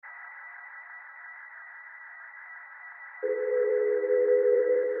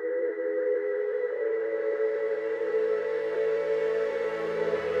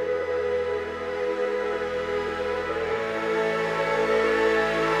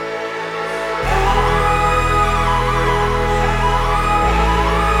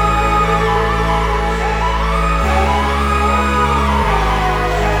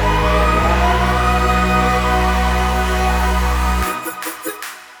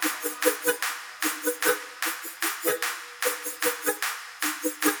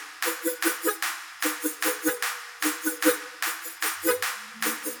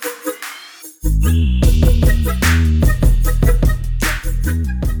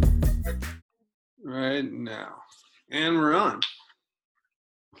now. And we're on.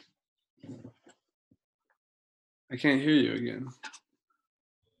 I can't hear you again.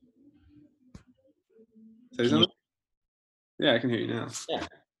 Say something? Yeah, I can hear you now. Yeah.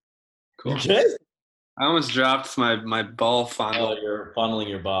 Cool. You good? I almost dropped my ball fondle. Oh, you're funneling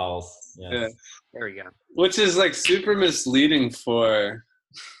your balls. Yes. Yeah. There we go. Which is like super misleading for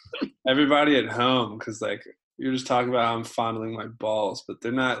everybody at home because like you're just talking about how I'm fondling my balls, but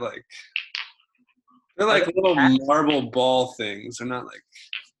they're not like they're like little marble ball things. They're not like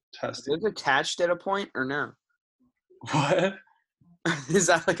testing. Is it attached at a point or no? What? Is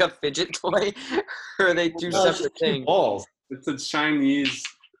that like a fidget toy, or are they two No, it's separate just two things? balls. It's a Chinese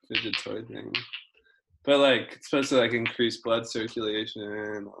fidget toy thing. But like it's supposed to like increase blood circulation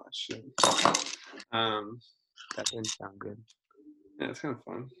and all that shit. That didn't sound good. Yeah, it's kind of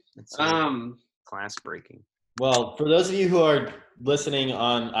fun. It's class breaking. Well, for those of you who are listening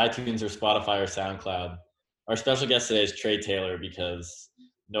on iTunes or Spotify or SoundCloud, our special guest today is Trey Taylor because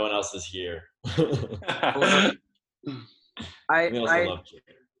no one else is here. I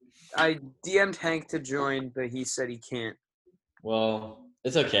DM'd Hank to join, but he said he can't. Well,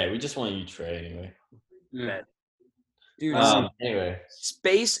 it's okay. We just want you, Trey, anyway. Yeah. Dude, anyway.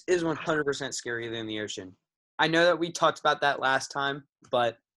 Space is 100% scarier than the ocean. I know that we talked about that last time,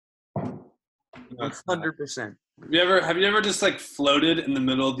 but 100%. Have you ever just like floated in the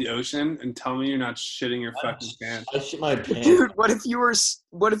middle of the ocean and tell me you're not shitting your fucking pants? I shit my pants. Dude, what if you were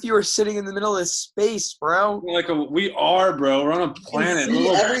sitting in the middle of space, bro? We are, bro. We're on a planet. see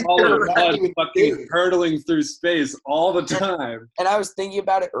We're everything fucking hurtling through space all the time. And I was thinking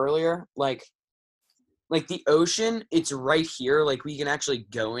about it earlier, like the ocean, it's right here. Like we can actually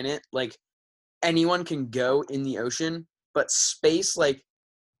go in it. Like anyone can go in the ocean, but space, like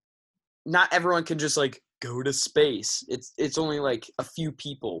not everyone can just like go to space. It's only like a few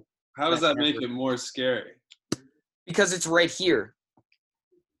people. How does that make it more scary? Because it's right here.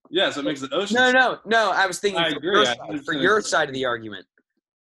 Yeah, so it makes the ocean. No. I was thinking for your side of the argument.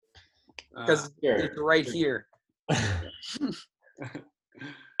 Because it's right here.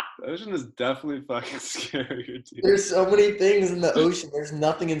 The ocean is definitely fucking scarier, dude. There's so many things in the ocean. There's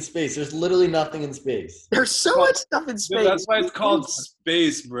nothing in space. There's literally nothing in space. There's so much stuff in space. Dude, that's why it's called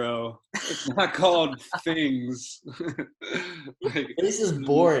space, bro. It's not called things. Space is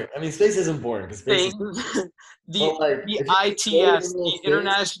boring. I mean, space isn't boring because space the ITS, the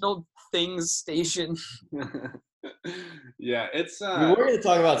International Things Station. Yeah, it's. We were going to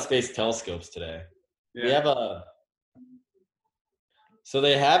talk about space telescopes today. Yeah. We have So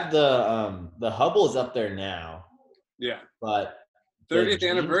they have the Hubble is up there now. Yeah. But 30th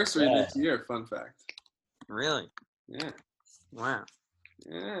anniversary this year, fun fact. Really? Yeah. Wow.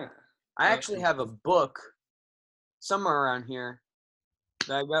 Yeah. I actually have a book somewhere around here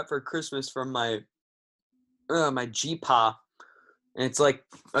that I got for Christmas from my GPA. And it's like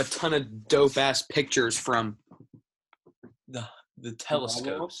a ton of dope ass pictures from the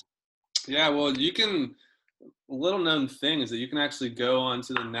telescopes. Yeah, well, you can. Little known thing is that you can actually go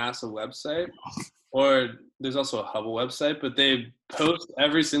onto the NASA website, or there's also a Hubble website, but they post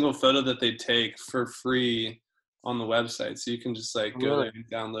every single photo that they take for free on the website. So you can just like go there and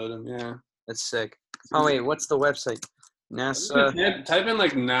download them. Yeah. That's sick. Oh wait, what's the website? NASA. Type in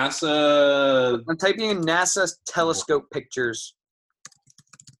like NASA. I'm typing in NASA telescope pictures.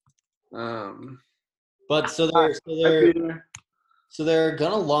 But so they're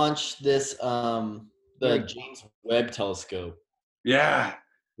gonna launch this the James Webb Telescope. Yeah,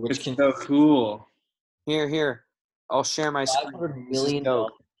 which it's so cool. Here. I'll share my screen. $500 million.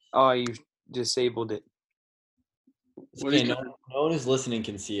 Oh, you disabled it. Okay, no one who's listening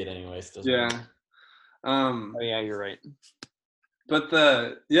can see it anyways. Yeah. Oh yeah, you're right. But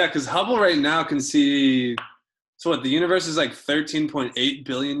because Hubble right now can see. So what? The universe is like 13.8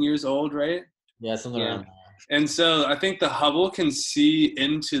 billion years old, right? Yeah, something around there. And so I think the Hubble can see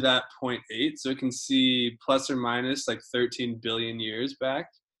into that 0.8, so it can see plus or minus like 13 billion years back.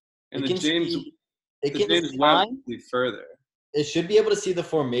 And the James Webb can see further. It should be able to see the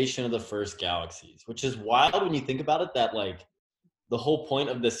formation of the first galaxies, which is wild when you think about it, that like the whole point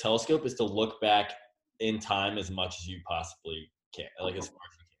of this telescope is to look back in time as much as you possibly can, like as far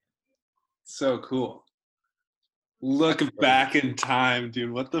as you can. So cool. Look back in time,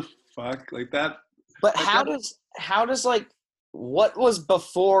 dude. What the fuck? Like that. But how does like what was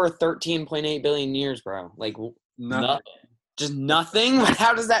before 13.8 billion years, bro? Like nothing. Just nothing?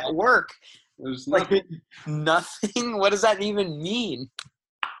 How does that work? There's nothing. Like nothing? What does that even mean?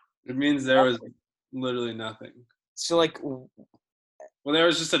 It means there was literally nothing. So like well, there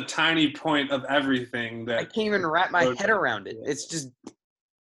was just a tiny point of everything that I can't even wrap my head around it. It's just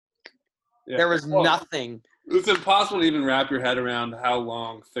Yeah. There was nothing. It's impossible to even wrap your head around how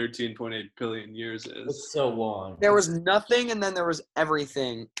long 13.8 billion years is. It's so long. There was nothing, and then there was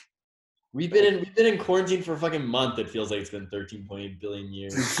everything. We've been in quarantine for a fucking month. It feels like it's been 13.8 billion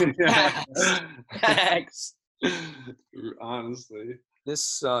years. Facts. Honestly. This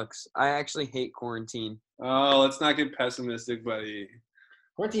sucks. I actually hate quarantine. Oh, let's not get pessimistic, buddy.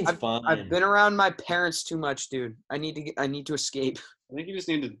 Quarantine's fun. I've been around my parents too much, dude. I need to escape. I think you just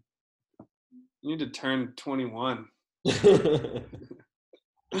need to turn 21.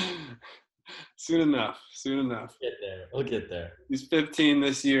 Soon enough. We'll get there. He's 15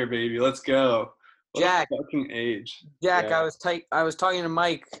 this year, baby. Let's go. What Jack. a fucking age. Jack, Yeah. I was talking to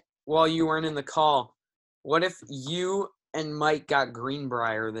Mike while you weren't in the call. What if you and Mike got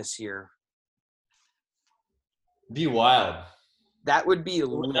Greenbrier this year? Be wild. That would be It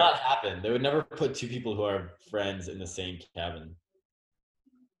would lit. not happen. They would never put two people who are friends in the same cabin.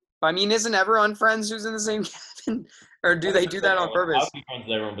 I mean, isn't everyone friends who's in the same cabin? Or do they do that on I purpose? would be friends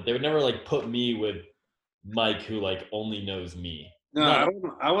with everyone, but they would never like put me with Mike, who like only knows me. No,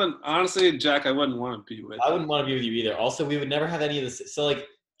 I wouldn't. Honestly, Jack, I wouldn't want to be with. I wouldn't want to be with you either. Also, we would never have any of this. So, like,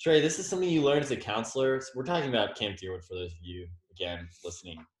 Trey, this is something you learn as a counselor. So we're talking about Camp Deerwood for those of you, again,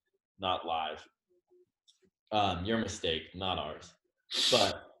 listening, not live. Your mistake, not ours.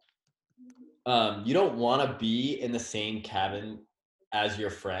 But you don't want to be in the same cabin as your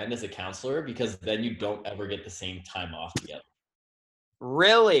friend as a counselor, because then you don't ever get the same time off together.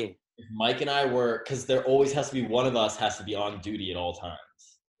 Really? If Mike and I were, because there always has to be one of us has to be on duty at all times.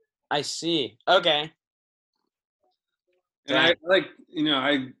 I see. Okay. And I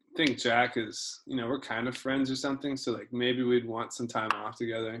think Jack is, we're kind of friends or something. So like maybe we'd want some time off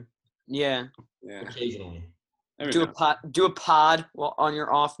together. Yeah. Yeah. Occasionally. Do a pod while on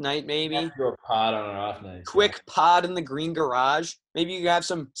your off night, maybe. Do a pod on our off nights. Quick pod in the green garage. Maybe you could have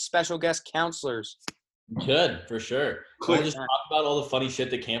some special guest counselors. Could, for sure. Quick. We'll just talk about all the funny shit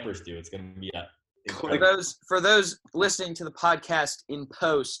that campers do. It's gonna be For those listening to the podcast in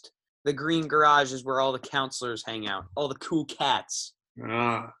post, the green garage is where all the counselors hang out. All the cool cats.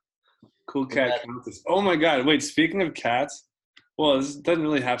 Cool cat counselors. Oh my God! Wait, speaking of cats, well, this doesn't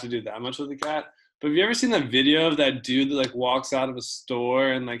really have to do that much with the cat. But have you ever seen that video of that dude that like walks out of a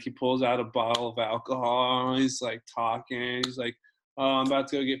store and like he pulls out a bottle of alcohol and he's like talking, he's like, "Oh, I'm about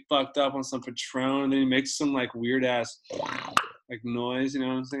to go get fucked up on some Patron," and then he makes some like weird ass like noise, you know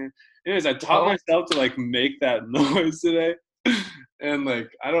what I'm saying? Anyways, I taught myself to like make that noise today, and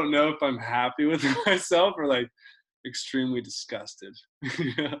like I don't know if I'm happy with myself or like extremely disgusted.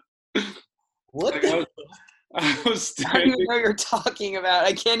 What? Like, I was I don't even know what you're talking about.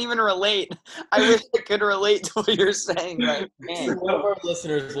 I can't even relate. I wish I could relate to what you're saying, but I can't. One of our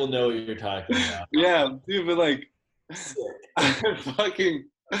listeners will know what you're talking about. Yeah, dude, but like, fucking,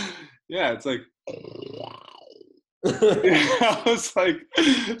 yeah, it's like, I was like,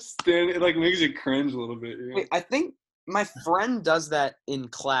 standing, it like makes you cringe a little bit. You know? Wait, I think my friend does that in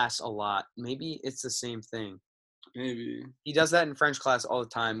class a lot. Maybe it's the same thing. Maybe. He does that in French class all the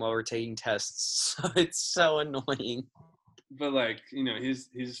time while we're taking tests. So it's so annoying. But like, he's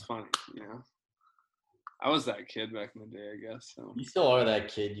funny, I was that kid back in the day, I guess. So. You still are that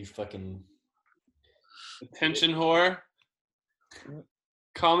kid, you fucking attention whore.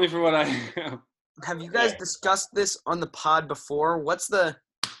 Call me for what I am. Have you guys discussed this on the pod before? What's the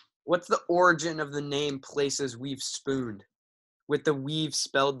origin of the name Places We've Spooned? With the we've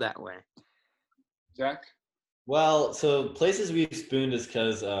spelled that way. Jack? Well, so Places We've Spooned is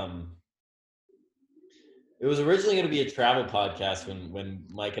because it was originally going to be a travel podcast when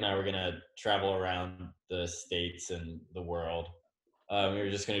Mike and I were going to travel around the States and the world. We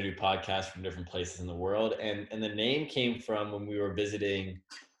were just going to do podcasts from different places in the world. And the name came from when we were visiting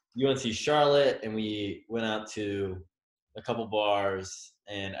UNC Charlotte, and we went out to a couple bars,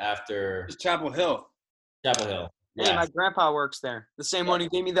 and after It's Chapel Hill. Chapel Hill. Hey, my grandpa works there. The same one who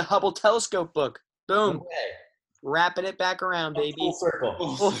gave me the Hubble telescope book. Boom. Okay. Wrapping it back around, baby. Full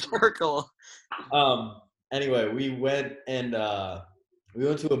circle. Full circle. Anyway, we went to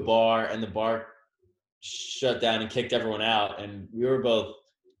a bar, and the bar shut down and kicked everyone out, and we were both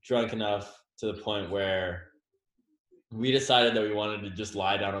drunk enough to the point where we decided that we wanted to just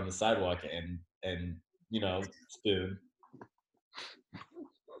lie down on the sidewalk and spoon.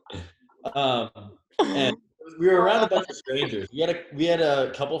 And we were around a bunch of strangers. We had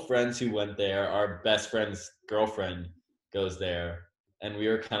a couple friends who went there. Our best friend's girlfriend goes there, and we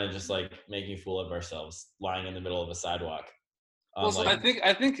were kind of just like making a fool of ourselves, lying in the middle of a sidewalk. So I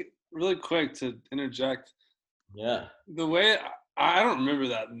think really quick to interject. Yeah. The way I don't remember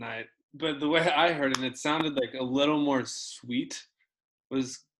that night, but the way I heard it, and it sounded like a little more sweet,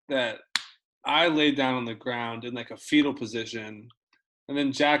 was that I laid down on the ground in like a fetal position. And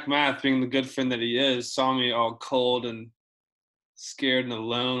then Jack Math, being the good friend that he is, saw me all cold and scared and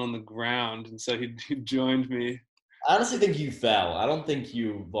alone on the ground. And so he joined me. I honestly think you fell. I don't think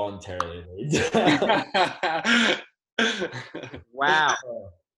you voluntarily laid down. Wow.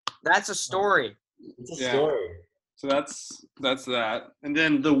 That's a story. It's a Yeah. story. So that's that. And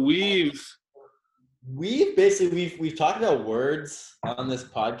then the weave. We've talked about words on this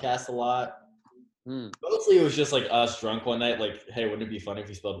podcast a lot. Mostly it was just like us drunk one night, like, hey, wouldn't it be funny if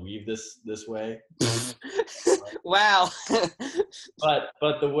we spelled weave this way? Wow.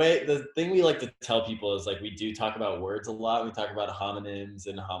 But the thing we like to tell people is like we do talk about words a lot. We talk about homonyms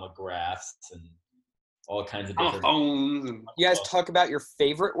and homographs and all kinds of different. You guys talk about your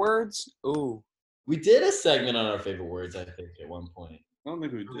favorite words? Ooh. We did a segment on our favorite words, I think, at one point. I don't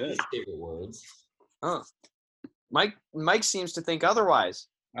think we did. Favorite words. Huh. Mike seems to think otherwise.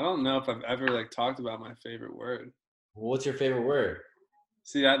 I don't know if I've ever like talked about my favorite word. Well, what's your favorite word?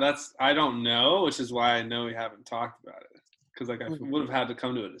 See, I don't know, which is why I know we haven't talked about it. Because like I would have had to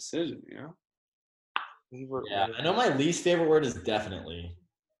come to a decision, you know? Yeah, I know my least favorite word is definitely.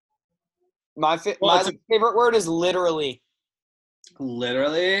 My favorite word is literally.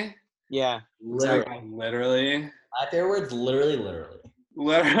 Literally? Yeah. Literally. My favorite word is literally.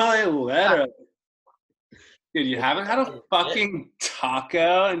 Literally. Dude, you haven't had a fucking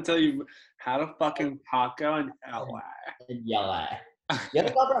taco until you had a fucking taco in LA. In LA. You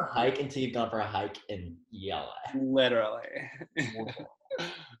haven't gone for a hike until you've gone for a hike in LA. Literally.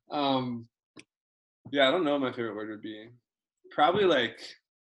 Yeah, I don't know what my favorite word would be. Probably like,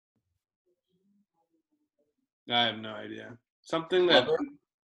 I have no idea. Something that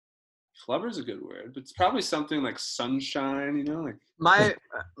flubber's a good word, but it's probably something like sunshine, you know, like my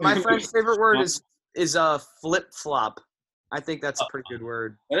friend's favorite word is flip flop. I think that's a pretty good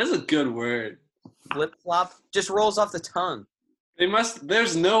word. That is a good word. Flip flop just rolls off the tongue.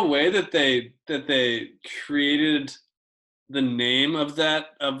 There's no way that they created the name of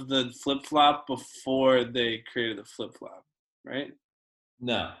the flip flop before they created the flip flop, right?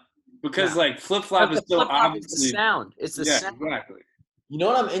 No. Because like flip flop is so obviously the sound. It's the sound. Exactly. You know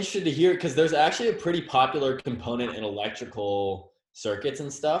what I'm interested to hear? Because there's actually a pretty popular component in electrical circuits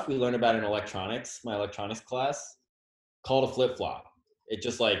and stuff we learned about in electronics, my electronics class, called a flip flop. It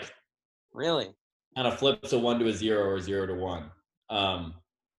just like really kind of flips a 1 to a 0 or 0 to 1.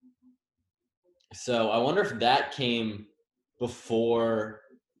 So I wonder if that came before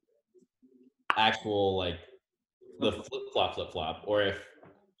actual like the flip flop, or if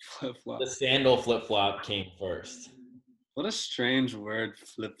the sandal flip flop came first. What a strange word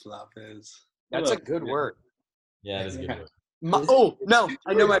flip flop is. That's a good word. Yeah, it is a good word. Oh no,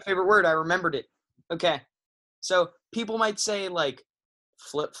 I know my favorite word. I remembered it. Okay, so people might say like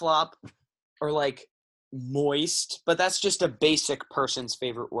flip flop or like moist, but that's just a basic person's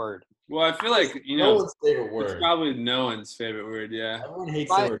favorite word. Well, I feel like no one's favorite word. It's probably no one's favorite word. Yeah. Everyone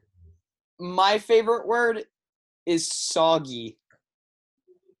hates the word. My favorite word is soggy.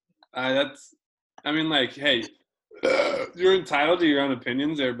 I mean, like, hey, you're entitled to your own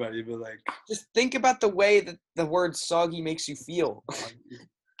opinions, everybody, but like, just think about the way that the word soggy makes you feel.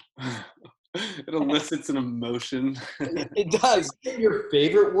 It elicits an emotion. It does. Your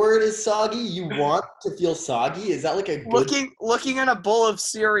favorite word is soggy? You want to feel soggy? Is that like a good... Looking at a bowl of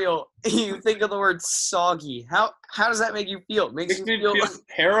cereal, you think of the word soggy. How does that make you feel? It makes me feel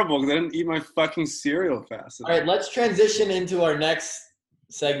terrible because I didn't eat my fucking cereal fast enough. All right, let's transition into our next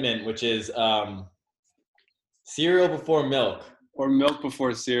segment, which is cereal before milk. Or milk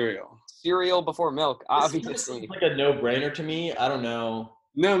before cereal. Cereal before milk, obviously. This is like a no-brainer to me. I don't know.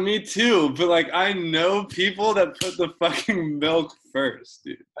 No, me too. But like, I know people that put the fucking milk first,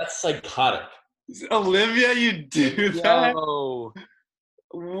 dude. That's psychotic. Olivia, you do that? No.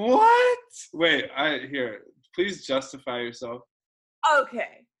 What? Wait, please justify yourself.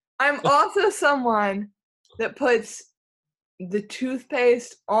 Okay. I'm also someone that puts the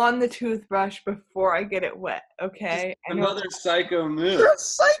toothpaste on the toothbrush before I get it wet, okay? Another psycho move. You're a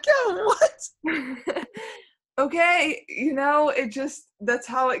psycho. What? Okay, that's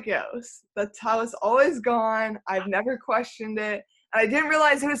how it goes. That's how it's always gone. I've never questioned it. And I didn't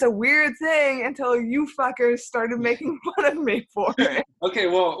realize it was a weird thing until you fuckers started making fun of me for it. Okay,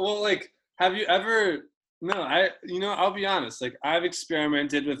 well, like, have you ever... No, I'll be honest. Like, I've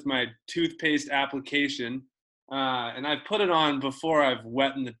experimented with my toothpaste application, and I've put it on before I've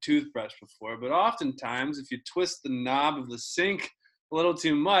wetted the toothbrush before. But oftentimes, if you twist the knob of the sink a little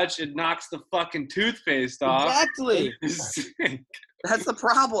too much, it knocks the fucking toothpaste off. Exactly. That's the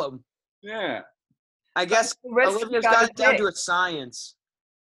problem. Yeah. I guess Olivia's got it down to a science.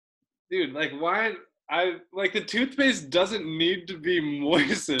 Dude, like why? Like the toothpaste doesn't need to be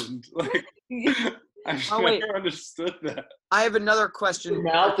moistened. Like I've Oh, wait. never understood that. I have another question Your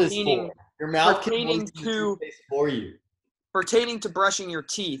mouth is pertaining, full. Your mouth can pertaining moisten the to- toothpaste for you. pertaining to brushing your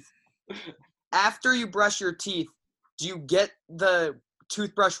teeth. After you brush your teeth, do you get the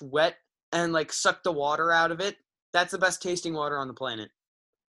toothbrush wet and like suck the water out of it? That's the best tasting water on the planet.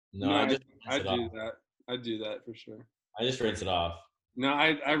 No, I just I rinse it do off. that. I do that for sure. I just rinse it off. No,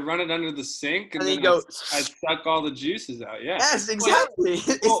 I run it under the sink and And then then you go, I suck all the juices out. Yeah. yes, exactly.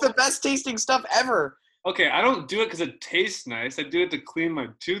 It's the best tasting stuff ever. Okay, I don't do it because it tastes nice. I do it to clean my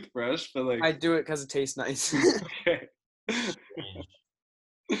toothbrush, but like, I do it because it tastes nice. okay.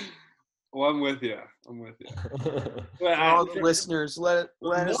 Well, I'm with you. But For all the listeners, let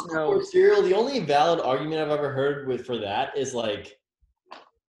us know. Or cereal. The only valid argument I've ever heard for that is like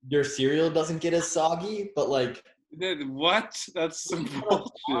your cereal doesn't get as soggy, but like What? That's some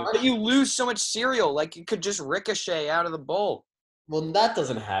bullshit. But you lose so much cereal, like it could just ricochet out of the bowl. well that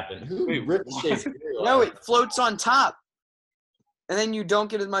doesn't happen. Who Wait, ricochets cereal? No, it floats on top, and then you don't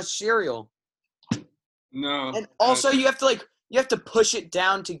get as much cereal. No. And also, you have to push it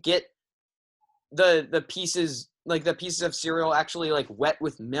down to get the pieces, like the pieces of cereal actually like wet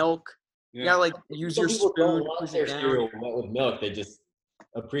with milk. You gotta like use Some your people spoon don't to want push their it down. cereal wet with milk. They just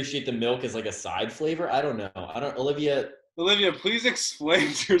appreciate the milk as like a side flavor. I don't know. Olivia. Olivia, please explain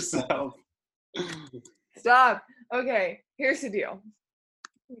yourself. Stop. Okay, here's the deal.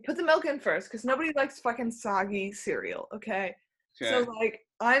 Put the milk in first, because nobody likes fucking soggy cereal, okay? Okay. So, like,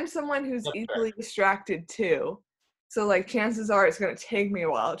 I'm someone who's That's fair. easily distracted, too. So, like, chances are it's going to take me a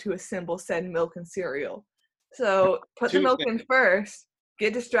while to assemble said milk and cereal. So, put the Two milk things. in first,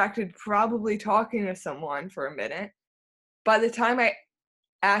 get distracted, probably talking to someone for a minute. By the time I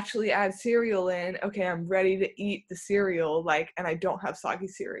actually add cereal in, okay, I'm ready to eat the cereal, like, and I don't have soggy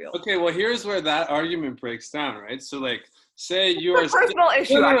cereal. Okay, well, here's where that argument breaks down, right? So, like, say you It's are. a personal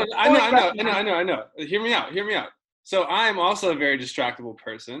issue. No, can I fully know. recognize. Hear me out. So I'm also a very distractible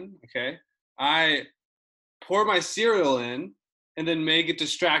person, okay? I pour my cereal in and then may get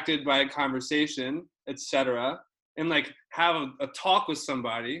distracted by a conversation, etc., and like have a talk with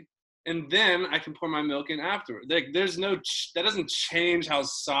somebody, and then I can pour my milk in afterward. Like there's that doesn't change how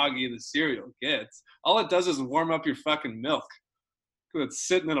soggy the cereal gets. All it does is warm up your fucking milk. 'Cause it's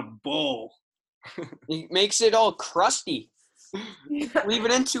sitting in a bowl. It makes it all crusty. Leave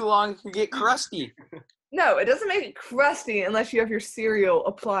it in too long, you get crusty. No, it doesn't make it crusty unless you have your cereal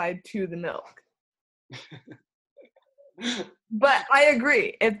applied to the milk. But I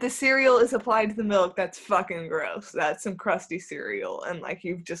agree. If the cereal is applied to the milk, that's fucking gross. That's some crusty cereal, and like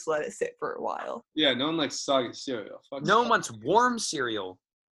you've just let it sit for a while. Yeah, no one likes soggy cereal. Fuck No one soggy. wants warm cereal.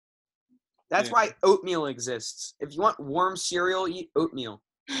 That's Yeah. why oatmeal exists. If you want warm cereal, eat oatmeal.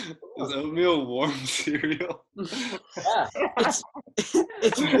 Is oatmeal warm cereal? Yeah.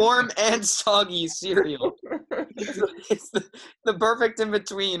 It's warm and soggy cereal. It's the perfect in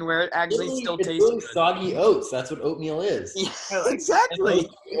between where it actually still it's tastes really good. soggy oats. That's what oatmeal is. Yeah, I like exactly.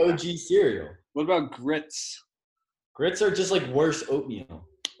 It's OG cereal. What about grits? Grits are just like worse oatmeal.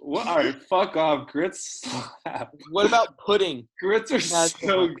 What? All right, fuck off. Grits slap. What about pudding? Grits are That's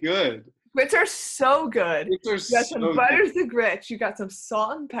so fine. good. Grits are so good. Grits are You got so some good. butters the grits. You got some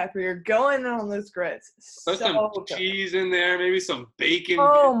salt and pepper. You're going in on those grits. Put some So good. cheese in there, maybe some bacon.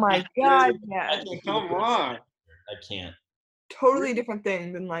 Oh my god, I yeah. can't do Come grits. on. I can't. Totally different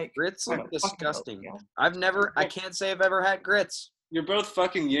thing than like Grits I look don't fucking know, disgusting. you know. I can't say I've ever had grits. You're both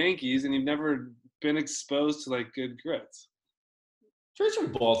fucking Yankees, and you've never been exposed to like good grits. George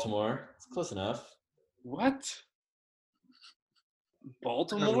from Baltimore. It's close enough. What?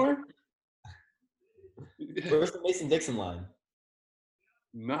 Baltimore? Where's the Mason-Dixon line?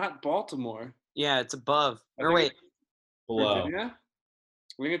 Not Baltimore. Yeah, it's above. I Or think wait, Below. Virginia?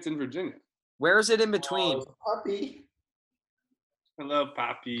 I think it's in Virginia. where is it in between? Oh, puppy. Hello,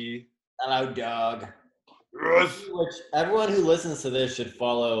 Poppy. Hello, dog. Ruth. Which everyone who listens to this should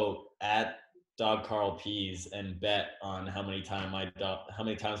follow at Dog Carl Peas and bet on how many times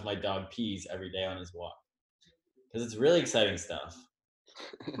my dog pees every day on his walk. Because it's really exciting stuff.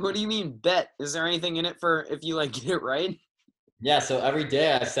 What do you mean bet? Is there anything in it for if you like get it right? Yeah, so every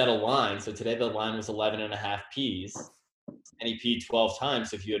day I set a line. So today the line was 11.5 peas, and he peed 12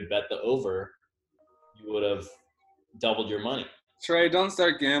 times. So if you had bet the over, you would have doubled your money. Trey, don't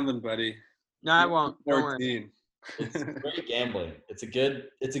start gambling, buddy. No, I won't. Don't worry. 14. It's great gambling. It's a good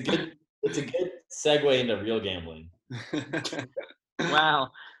segue into real gambling. Wow.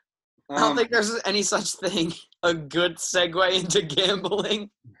 I don't think there's any such thing. A good segue into gambling.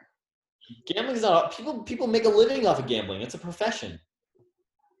 Gambling is not people make a living off of gambling. It's a profession.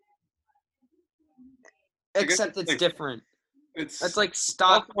 guess except it's it's like- different. It's That's like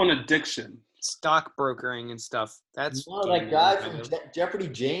also an addiction. stock brokering and stuff. That's No, that gambling, guy kind from of. Jeopardy,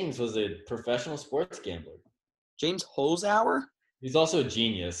 James, was a professional sports gambler. James Holzhauer. He's also a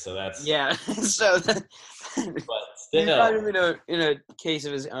genius, so that's Yeah, so that, But he's kind still, of in a case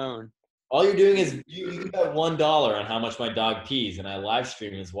of his own. all you're doing is you can bet $1 on how much my dog pees, and I live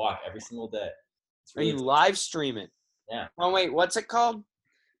stream his walk every single day. It's Or you live stream it. Yeah. Oh wait, what's it called?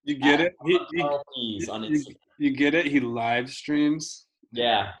 You get it? Carl pees on Instagram. You get it? He live streams.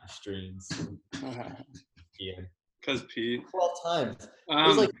 Yeah, streams. Yeah. Because P. 12 times. It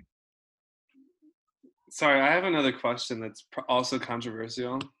was like Sorry, I have another question that's also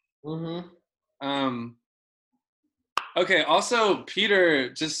controversial. Okay, also,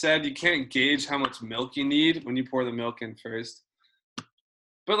 Peter just said you can't gauge how much milk you need when you pour the milk in first.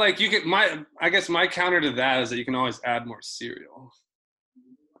 But like you can, I guess my counter to that is that you can always add more cereal.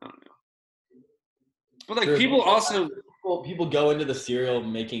 I don't know. But like Sure, people also, people go into the cereal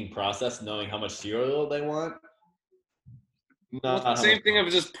making process knowing how much cereal they want. well, the same thing of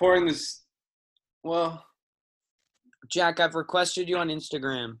just pouring this. Well, Jack, I've requested you on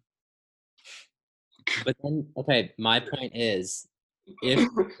Instagram. But then, okay, my point is, if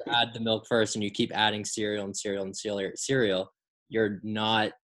you add the milk first and you keep adding cereal and cereal and cereal,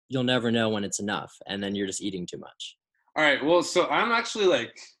 you'll never know when it's enough, and then you're just eating too much. all right. Well, so I'm actually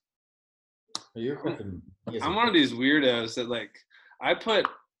like, I'm I'm one of these weirdos that like I put.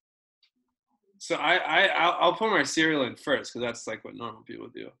 So I'll pour my cereal in first because that's like what normal people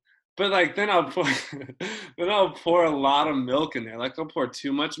do. But like then I'll pour a lot of milk in there. Like I'll pour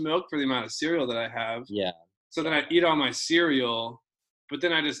too much milk for the amount of cereal that I have. Yeah. So then I eat all my cereal, but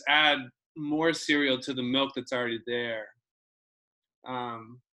then I just add more cereal to the milk that's already there.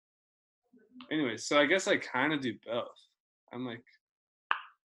 Anyway, so I guess I kind of do both. I'm like,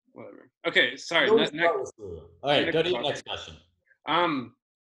 whatever. Okay, sorry. All right, next go to your question. next question.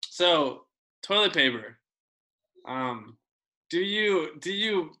 So toilet paper. Do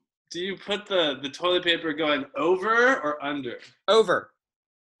you put the toilet paper going over or under? Over.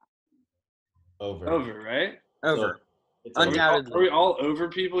 Over, right? Over. It's Are over. we all- Undoubtedly. Are we all over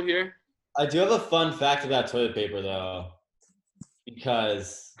people here? I do have a fun fact about toilet paper though,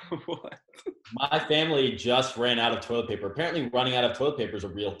 because What? my family just ran out of toilet paper. Apparently, running out of toilet paper is a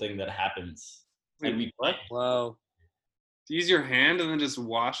real thing that happens. And we What? Whoa. Use your hand and then just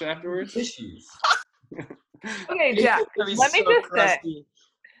wash afterwards? tissues. Okay, Jack, That'd be let me so just say, crusty.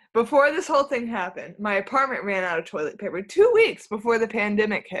 before this whole thing happened, my apartment ran out of toilet paper 2 weeks before the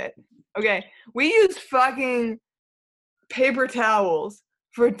pandemic hit. Okay, we used fucking paper towels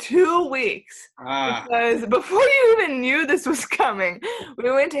for 2 weeks Ah, because before you even knew this was coming,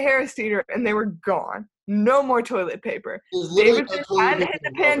 we went to Harris Teeter and they were gone. No more toilet paper. Davidson hadn't hit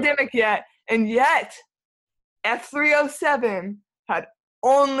the pandemic yet, and yet F307 had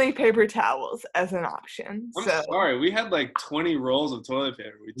only paper towels as an option. I'm So sorry. We had like 20 rolls of toilet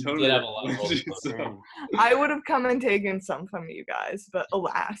paper. We We totally did have a lot of rolls of So, toilet paper. I would have come and taken some from you guys, but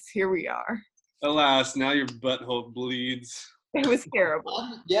alas, here we are. alas, now your butthole bleeds. It was terrible.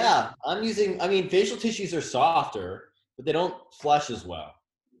 I'm using. I mean, facial tissues are softer, but they don't flush as well.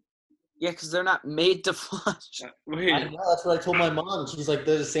 Yeah, because they're not made to flush. Wait, I know, that's what I told my mom. She's like,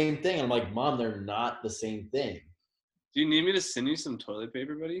 they're the same thing. And I'm like, Mom, they're not the same thing. do you need me to send you some toilet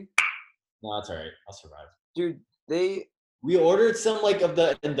paper, buddy? No, it's all right. I'll survive. Dude, they We ordered some like of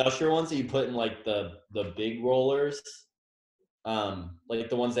the industrial ones that you put in like the big rollers, like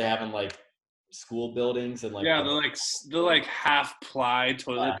the ones they have in like school buildings and like Yeah, the like half ply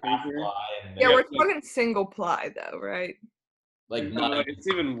toilet half paper. ply and Yeah, they're, we're talking single ply though, right? like No, not it's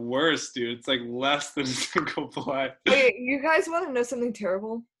even worse, dude. It's like less than single ply. Wait, you guys want to know something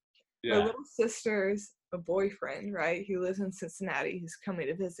terrible? My Yeah. little sister's a boyfriend, right? He lives in Cincinnati. He's coming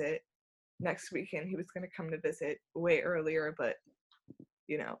to visit next weekend. He was going to come to visit way earlier, but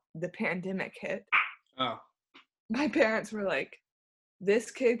you know, the pandemic hit. Oh, My parents were like,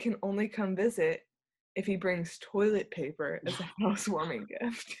 this kid can only come visit if he brings toilet paper as a housewarming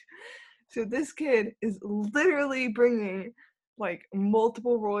gift. So this kid is literally bringing like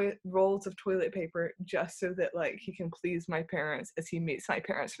multiple rolls of toilet paper just so that like he can please my parents as he meets my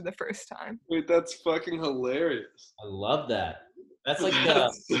parents for the first time. wait, that's fucking hilarious. I love that. That's like the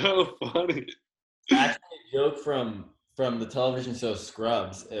That's so funny. actually a joke from the television show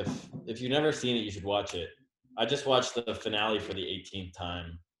Scrubs. If you've never seen it, you should watch it. I just watched the finale for the 18th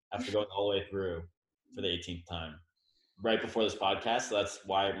time after going all the way through for the 18th time right before this podcast. So that's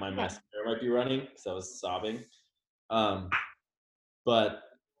why my mascara might be running because I was sobbing. But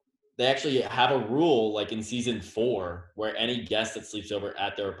they actually have a rule like in season 4 where any guest that sleeps over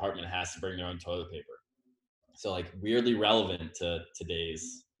at their apartment has to bring their own toilet paper. So like weirdly relevant to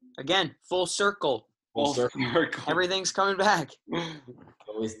today's Again, full circle. full circle. Everything's coming back. It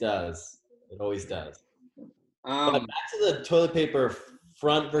always does. It always does. But Um, back to the toilet paper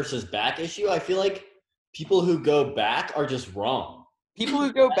front versus back issue, I feel like people who go back are just wrong. People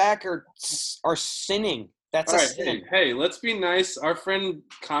who go back are sinning. That's all a right, sin. hey, let's be nice. Our friend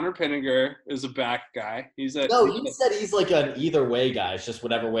Connor Pinniger is a back guy. He's a No, you said he's like an either way guy. It's just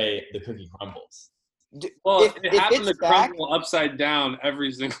whatever way the cookie crumbles. well, if it happened it's to crumble upside down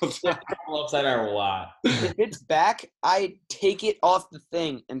every single time. Crumble upside down a lot. If it's back, I take it off the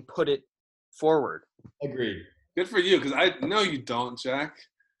thing and put it forward. Agreed. Good for you, because I know you don't, Jack.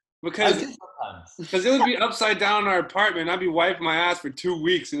 I Because do sometimes. Because it would be upside down in our apartment. I'd be wiping my ass for 2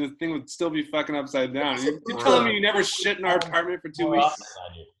 weeks, and the thing would still be fucking upside down. You're telling me you never shit in our apartment for 2 More weeks? often than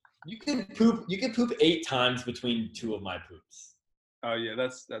I do. You can poop 8 times between 2 of my poops. Oh yeah,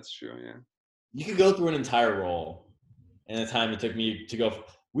 that's true. Yeah. You could go through an entire roll in the time it took me to go.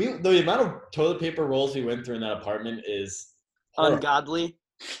 The amount of toilet paper rolls we went through in that apartment is Ungodly.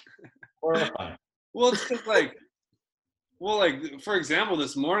 horrifying. Well, it's just like, for example,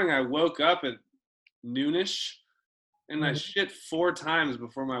 this morning I woke up at noonish, and I shit 4 times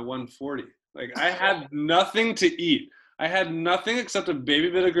before my 1:40. Like I had nothing to eat. I had nothing except a baby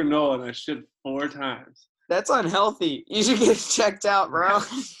bit of granola, and I shit 4 times. That's unhealthy. You should get checked out, bro.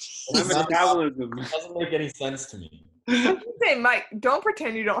 My metabolism. It doesn't make any sense to me. Say, Mike, don't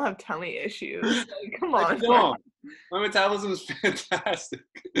pretend you don't have tummy issues. Like, come I on. don't. My metabolism is fantastic.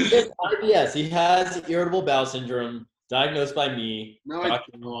 He has IBS. He has irritable bowel syndrome, diagnosed by me. No, I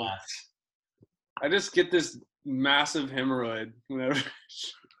Dr. don't. Moss. I just get this massive hemorrhoid whenever.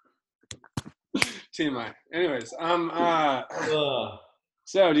 TMI. Anyways, Ugh.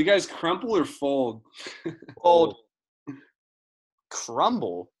 so do you guys crumple or fold? Old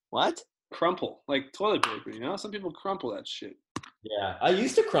crumble. What? Crumple, like toilet paper. You know, some people crumple that shit. Yeah, I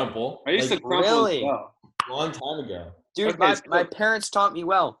used to crumple. I used like, to crumple Really? as well. a long time ago. Dude, Okay, my so- parents taught me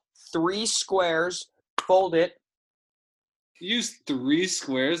well. 3 squares, fold it. You use 3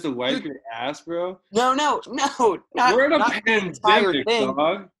 squares to wipe Dude. your ass, bro. No, not, We're in a not the entire pandemic, thing.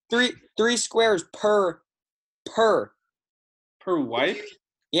 dog. Three squares per. Per wipe?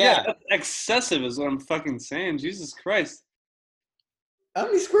 Yeah. That's excessive is what I'm fucking saying. Jesus Christ. How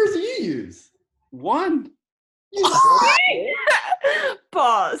many squares do you use? 1.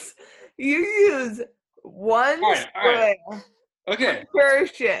 Pause. You use one All right. square Okay. per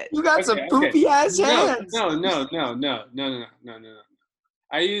shit. You got some Okay. poopy ass No. hands.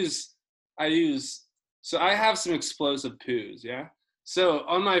 I use. So I have some explosive poos. Yeah. So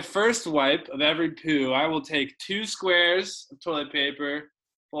on my first wipe of every poo, I will take 2 squares of toilet paper,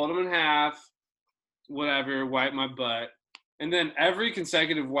 fold them in half, whatever, wipe my butt, and then every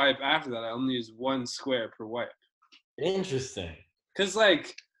consecutive wipe after that, I only use 1 square per wipe. Interesting. Cause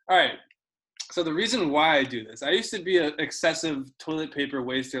like, all right. So the reason why I do this, I used to be an excessive toilet paper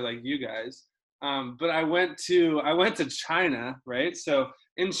waster like you guys, but I went to China, right? So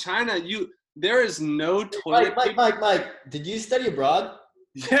in China, there is no toilet paper. Mike, did you study abroad?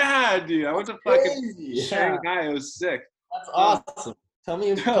 Yeah, dude, I went to fucking Crazy. Yeah, Shanghai. It was sick. that's awesome. Tell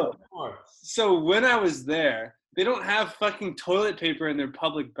me more. So when I was there, they don't have fucking toilet paper in their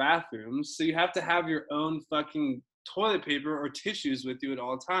public bathrooms, so you have to have your own fucking toilet paper or tissues with you at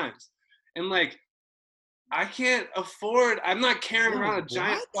all times. And like, I can't afford, I'm not carrying around a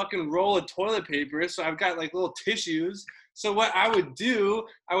giant fucking roll of toilet paper, so I've got like little tissues. So what I would do,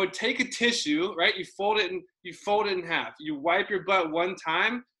 I would take a tissue, right? You fold it in half. You wipe your butt 1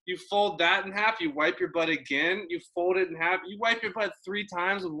 time, you fold that in half, you wipe your butt again, you fold it in half, you wipe your butt 3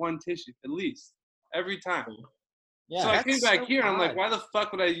 times with 1 tissue, at least, every time. Yeah, So I came back so here and I'm like, odd. why the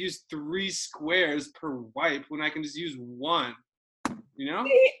fuck would I use 3 squares per wipe when I can just use 1? You know?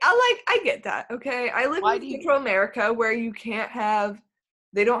 I get that. Okay, I live Why in do you- Central America where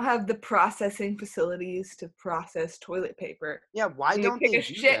they don't have the processing facilities to process toilet paper. Yeah, why When you don't take they a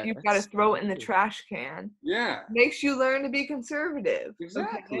do shit, that? you've got to That's throw it in the stupid. trash can. Yeah, Makes you learn to be conservative.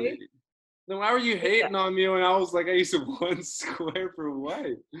 exactly. Okay? Then why were you hating on me when I was like, I used 1 square per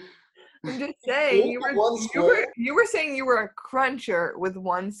wipe? I'm just saying Fold one you square? were saying you were a cruncher with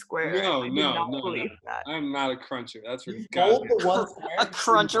 1 square. No, I did no, not no, believe no. that. I'm not a cruncher. That's for You goddamn fold the 1 square. A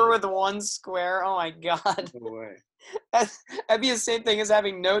cruncher with 1 square? Oh my god. no way. That'd be the same thing as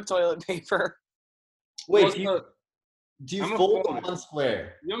having no toilet paper. Wait, Well, do so- you I'm a fold the folder. 1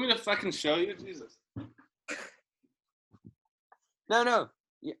 square? You want me to fucking show you? Jesus. No.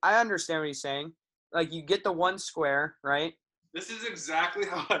 I understand what he's saying. Like you get the 1 square, right? This is exactly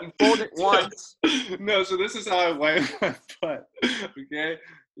how I Fold it once. No, so this is how I wipe my butt. Okay,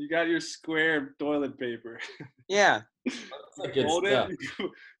 you got your square toilet paper. Yeah. That's good Fold stuff.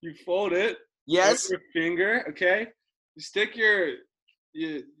 it. You fold it. Yes. With your finger. Okay. You stick your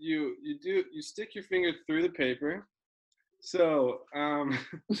you stick your finger through the paper. So and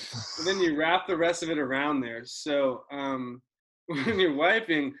then you wrap the rest of it around there. So when you're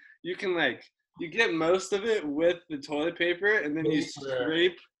wiping, you can you get most of it with the toilet paper, and then you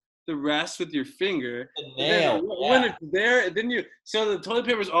scrape the rest with your finger. The nail. When it's there, then so the toilet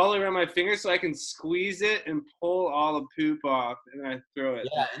paper's all around my finger, so I can squeeze it and pull all the poop off, and I throw it.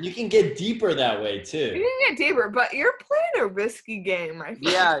 Yeah, and you can get deeper that way You too. can get deeper, but you're playing a risky game, my friend.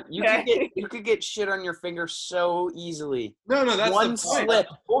 Yeah, you Okay. could get shit on your finger so easily. No, that's One the point. slip.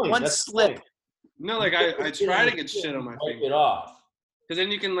 One That's the slip. point. No, I try to get shit on my Wipe finger, it off. because then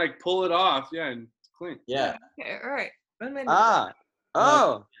you can pull it off, yeah, and it's clean. Yeah. Okay, all right.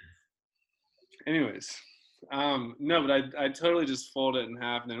 Oh. Anyways, no, but I totally just fold it in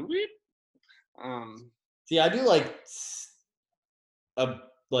half and then weep. See, I do like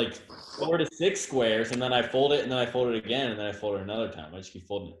 4 to 6 squares, and then I fold it, and then I fold it again, and then I fold it another time. I just keep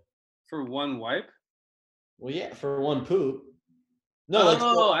folding it. For one wipe. Well, yeah, for one poop. No,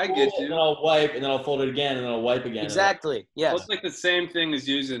 I get you. And then I'll wipe, and then I'll fold it again, and then I'll wipe again. Exactly. Yes. Well, it's like the same thing as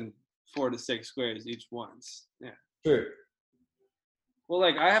using 4 to 6 squares each once. Yeah. True. Well,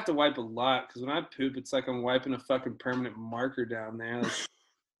 I have to wipe a lot, because when I poop, it's like I'm wiping a fucking permanent marker down there.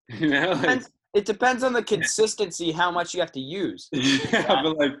 You know, It depends on the consistency, how much you have to use. yeah,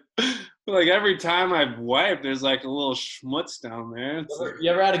 but every time I wipe, there's a little schmutz down there. It's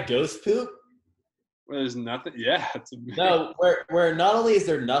You ever had a ghost poop? where there's nothing. Yeah, it's amazing. No, where not only is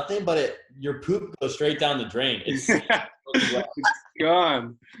there nothing, but your poop goes straight down the drain. It's It's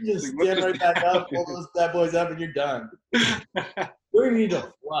gone. you just Like, stand what right back up, pull those bad boys up, and you're done. You don't need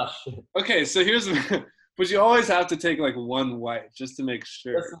to flush. Okay, so here's, but you always have to take one wipe just to make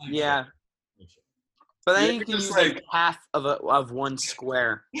sure. Yeah. But then You you ever can just, use half of one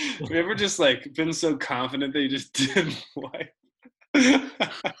square. Have you ever just been so confident that you just didn't wipe?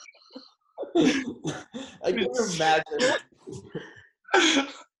 I can imagine.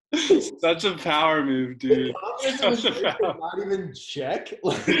 Such a power move, dude. Such a power. Not even check.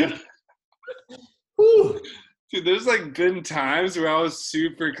 Whew. Dude, there's been times where I was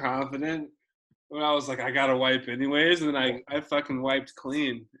super confident when I was I gotta wipe anyways, and then I fucking wiped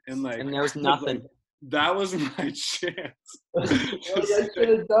clean, and And there was nothing. that was my chance. I should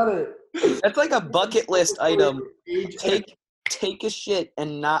have done it. That's like a bucket list item. Take a shit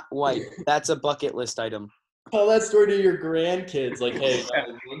and not wipe. That's a bucket list item. Tell that story to your grandkids. Hey,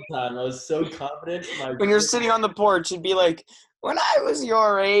 one time I was so confident. When you're sitting on the porch, you'd be like, when I was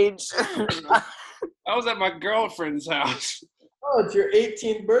your age. I was at my girlfriend's house. Oh, it's your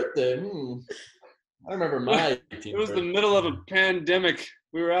 18th birthday. I remember my 18th It was the birthday. middle of a pandemic.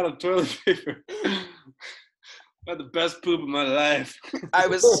 We were out of toilet paper. I had the best poop of my life. I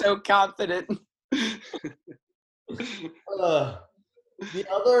was so confident. The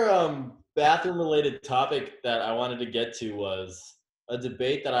other bathroom-related topic that I wanted to get to was a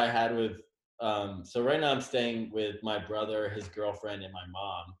debate that I had with. So right now I'm staying with my brother, his girlfriend, and my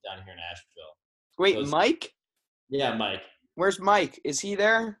mom down here in Asheville. Wait, So it's- Mike? Yeah, Mike, Where's Mike? Is he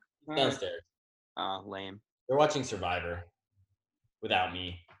there? downstairs. Oh, lame. They're watching Survivor without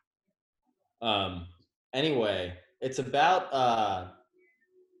me. Anyway, it's about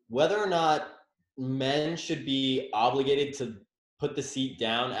whether or not men should be obligated to put the seat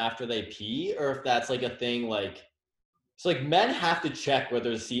down after they pee, or if that's a thing so men have to check whether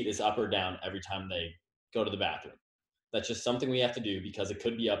the seat is up or down every time they go to the bathroom. That's just something we have to do because it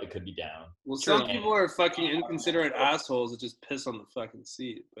could be up, it could be down. Well, True. some people are fucking inconsiderate assholes that just piss on the fucking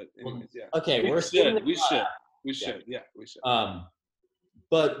seat. But anyways, yeah. Okay, We we're should. We should. We Yeah. should. Yeah, we should.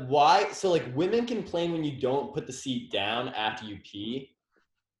 But why? So women complain when you don't put the seat down after you pee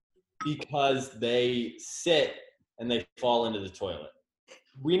because they sit and they fall into the toilet.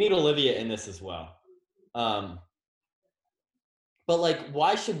 We need Olivia in this as well. But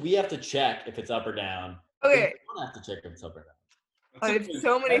why should we have to check if it's up or down? Okay, We don't have to check if it's up or down. That's I a have good-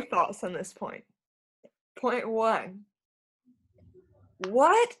 so many thoughts on this point. Point one.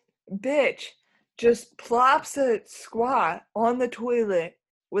 What bitch just plops a squat on the toilet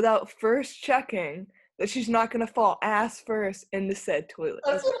without first checking that she's not going to fall ass first in the said toilet?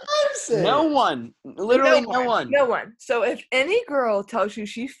 That's what I'm saying. No one. Literally no one. No one. So if any girl tells you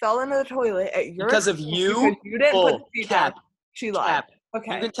she fell into the toilet at your Because of expense you? because you didn't put Oh, the seat cap. down, she lied. Cap.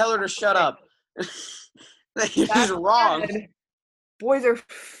 Okay. You can tell her to shut up. You're That just wrong. said, boys are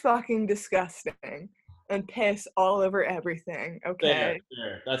fucking disgusting. and piss all over everything. Okay.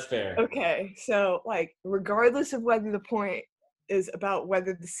 Fair. That's fair. Okay. So like, regardless of whether the point is about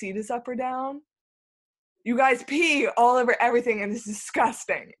whether the seat is up or down, you guys pee all over everything, and it's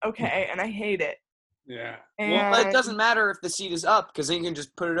disgusting. Okay, and I hate it. Yeah. And But it doesn't matter if the seat is up because then you can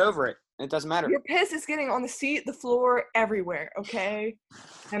just put it over it. It doesn't matter. your piss is getting on the seat, the floor, everywhere. Okay,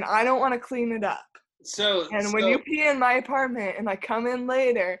 and I don't want to clean it up. So And when you pee in my apartment and I come in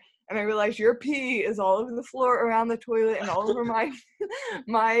later and I realize your pee is all over the floor, around the toilet, and all over my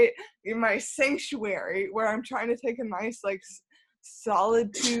my sanctuary where I'm trying to take a nice like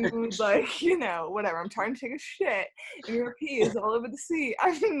solitude, like, you know, whatever. I'm trying to take a shit and your pee is all over the seat.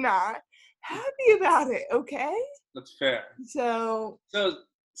 I'm not happy about it, okay? that's fair. So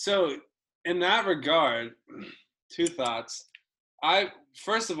So in that regard, two thoughts.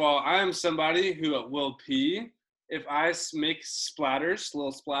 First of all, I am somebody who will pee if I make splatters,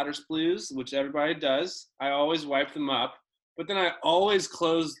 little splatter sploos, which everybody does. I always wipe them up, but then I always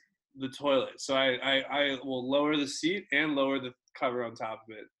close the toilet. So I will lower the seat and lower the cover on top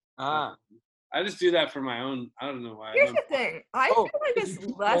of it. I just do that for my own. I don't know why. here's the thing. I Oh, feel like it's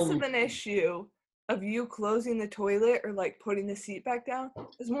less of an issue of you closing the toilet or like putting the seat back down.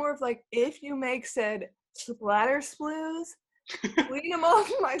 It's more of like, if you make said splatter sploos, clean them off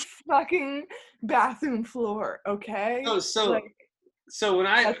my fucking bathroom floor, okay? Like, So when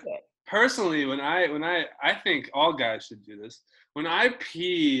I that's it. personally, when I think all guys should do this. When I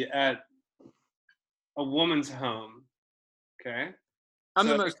pee at a woman's home, okay? I'm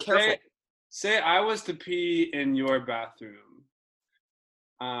the So most careful. Say I was to pee in your bathroom.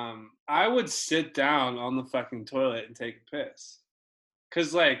 I would sit down on the fucking toilet and take a piss.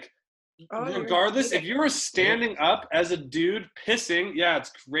 Cause like, Oh, you're regardless, if kidding. you were standing up as a dude pissing, yeah,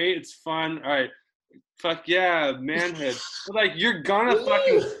 it's great, it's fun. All right, fuck yeah, manhood. But like, you're gonna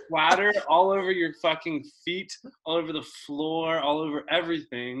fucking splatter all over your fucking feet, all over the floor, all over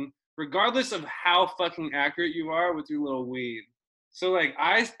everything, regardless of how fucking accurate you are with your little ween. So like,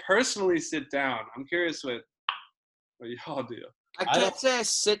 I personally sit down. I'm curious what y'all do. I can't say I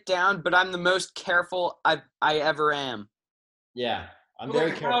sit down, but I'm the most careful I ever am. Yeah, I'm But,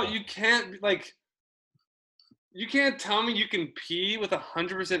 very like, careful. you can't like. You can't tell me you can pee with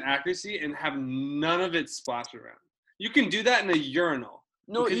 100% accuracy and have none of it splash around. You can do that in a urinal.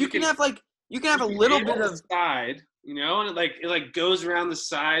 No, Because you can have a little aim at bit the of. side, you know, and it goes around the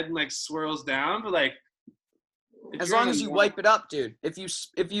side and like swirls down, but like if As you're long in as a you normal wipe it up, dude. If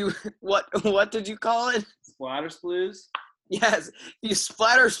you what did you call it? splatter sploos. Yes, if you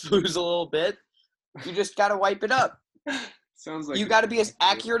splatter sploos a little bit, you just gotta wipe it up. Sounds like You gotta be as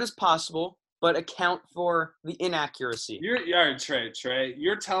accurate as possible, but account for the inaccuracy. All right, Trey.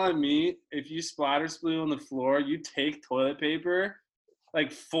 You're telling me if you splatter sploo on the floor, you take toilet paper,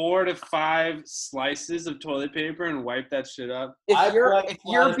 like 4 to 5 slices of toilet paper, and wipe that shit up. If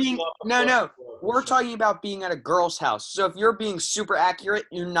you're being no, we're talking about being at a girl's house. So if you're being super accurate,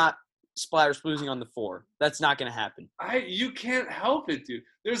 you're not splatter sploozing on the floor. That's not gonna happen. You can't help it, dude.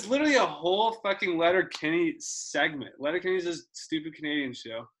 There's literally a whole fucking Letterkenny segment. Letterkenny's this stupid Canadian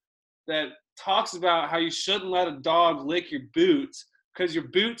show that talks about how you shouldn't let a dog lick your boots because your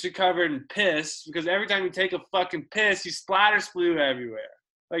boots are covered in piss, because every time you take a fucking piss, you splatter sploo everywhere.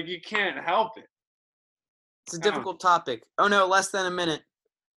 Like, you can't help it. It's a difficult topic. Oh no, less than a minute.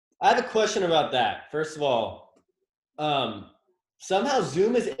 I have a question about that. First of all, somehow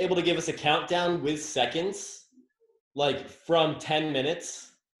Zoom is able to give us a countdown with seconds, like from 10 minutes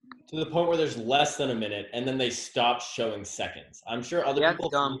to the point where there's less than a minute, and then they stop showing seconds. I'm sure other people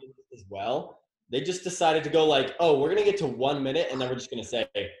dumb. do this as well. They just decided to go like, oh, we're going to get to 1 minute, and then we're just going to say,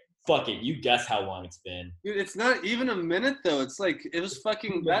 fuck it, you guess how long it's been. Dude, it's not even a minute, though. It's like, it was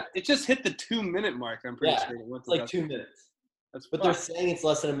fucking, it just hit the 2-minute mark, I'm pretty sure. It's like 2 minutes. That's But they're saying it's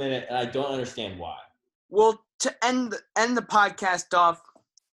less than a minute, and I don't understand why. Well, to end the podcast off,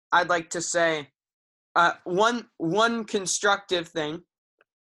 I'd like to say one constructive thing.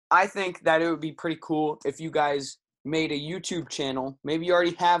 I think that it would be pretty cool if you guys made a YouTube channel. Maybe you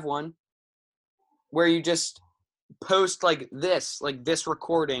already have one, where you just post like this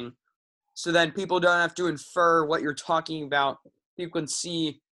recording, so then people don't have to infer what you're talking about. People can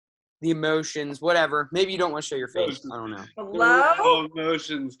see the emotions, whatever. Maybe you don't want to show your face. I don't know. Hello?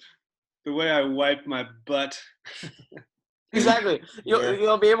 Emotions. The way I wipe my butt. Exactly.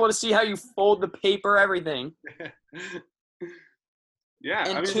 You'll be able to see how you fold the paper, everything. Yeah.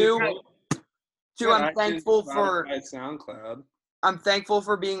 And I mean, two, I'm thankful for SoundCloud. I'm thankful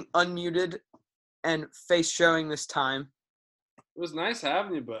for being unmuted and face showing this time. It was nice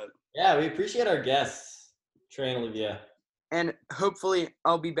having you, bud. Yeah, we appreciate our guests, Trey and Olivia. And hopefully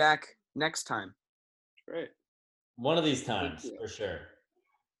I'll be back next time. Great. One of these times, you. for sure.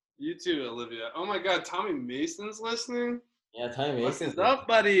 You too, Olivia. Oh my God, Tommy Mason's listening. Yeah, Tommy What Mason's is up,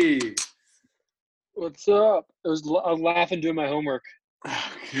 buddy? What's up? I was laughing doing my homework.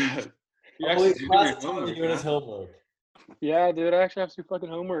 Oh, good. You Oh, actually he's do your classic Tommy homework, doing his huh? homework. Yeah, dude, I actually have to do fucking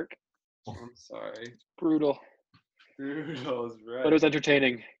homework. I'm sorry. Brutal. Brutal is right. But it was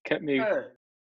entertaining. Kept me Hey.